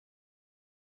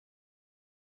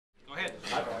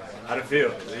How'd it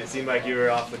feel? It seemed like you were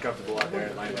awfully comfortable out there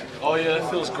at linebacker. Oh yeah, it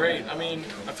feels great. I mean,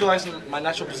 I feel like it's my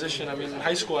natural position. I mean, in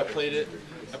high school I played it.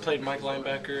 I played Mike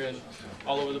linebacker and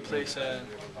all over the place. And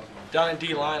down in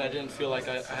D-line, I didn't feel like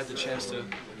I had the chance to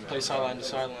play sideline to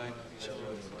sideline. So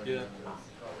yeah.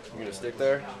 You gonna stick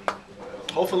there?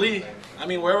 Hopefully. I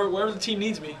mean, wherever the team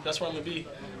needs me, that's where I'm gonna be.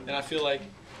 And I feel like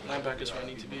linebacker is where I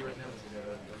need to be right now.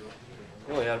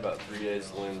 You only had about 3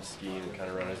 days to learn the scheme and kind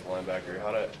of run as a linebacker.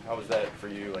 How was that for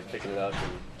you, like picking it up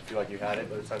and feel like you had it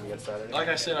by the time you got started? Like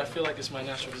I said, I feel like it's my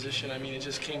natural position. I mean, it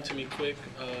just came to me quick.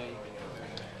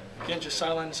 Again, just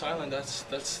sideline to sideline. That's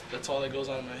all that goes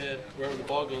on in my head. Wherever the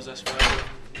ball goes, that's where I go.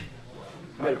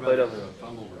 You might have played on the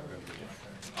fumble.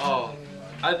 Oh,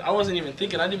 I wasn't even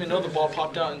thinking. I didn't even know the ball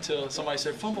popped out until somebody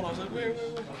said fumble. I was like, where?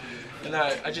 And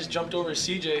I just jumped over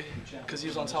CJ because he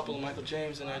was on top of Michael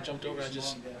James, and I jumped over. I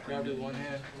just grabbed it with one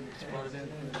hand, just brought it in.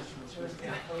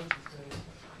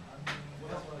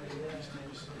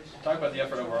 Talk about the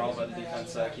effort overall by the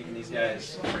defense, keeping these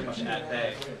guys pretty much at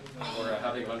bay, or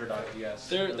how big of underdog you guys.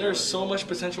 There's so much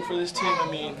potential for this team.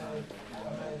 I mean,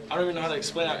 I don't even know how to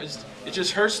explain it. It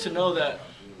just hurts to know that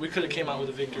we could have came out with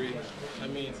a victory. I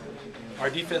mean, our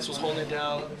defense was holding it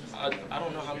down. I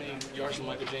don't know how many yards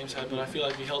Michael James had, but I feel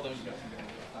like we held him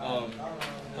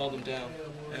down.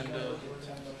 And the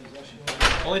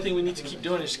only thing we need to keep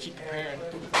doing is keep preparing.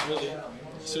 Really,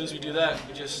 as soon as we do that,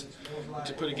 we just need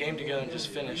to put a game together and just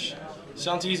finish.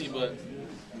 Sounds easy, but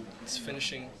it's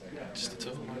finishing just the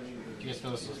tough part. Do you guys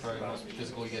feel this was probably the most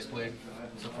physical you guys played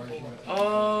so far this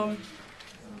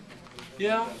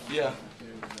year? Yeah.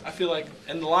 I feel like,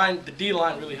 and the D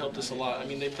line really helped us a lot. I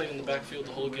mean, they played in the backfield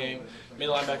the whole game, made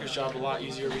the linebacker's job a lot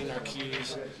easier, reading our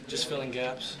keys, just filling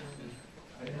gaps.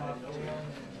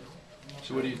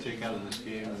 So what do you take out of this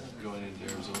game going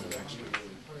into Arizona next week?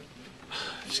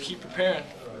 Just keep preparing.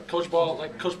 Coach Ball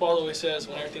always says,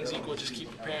 when everything's equal, just keep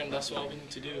preparing. That's all we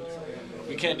need to do.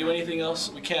 We can't do anything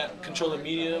else. We can't control the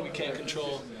media. We can't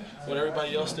control what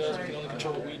everybody else does. We can only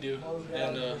control what we do.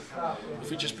 And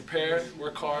if we just prepare,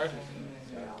 work hard,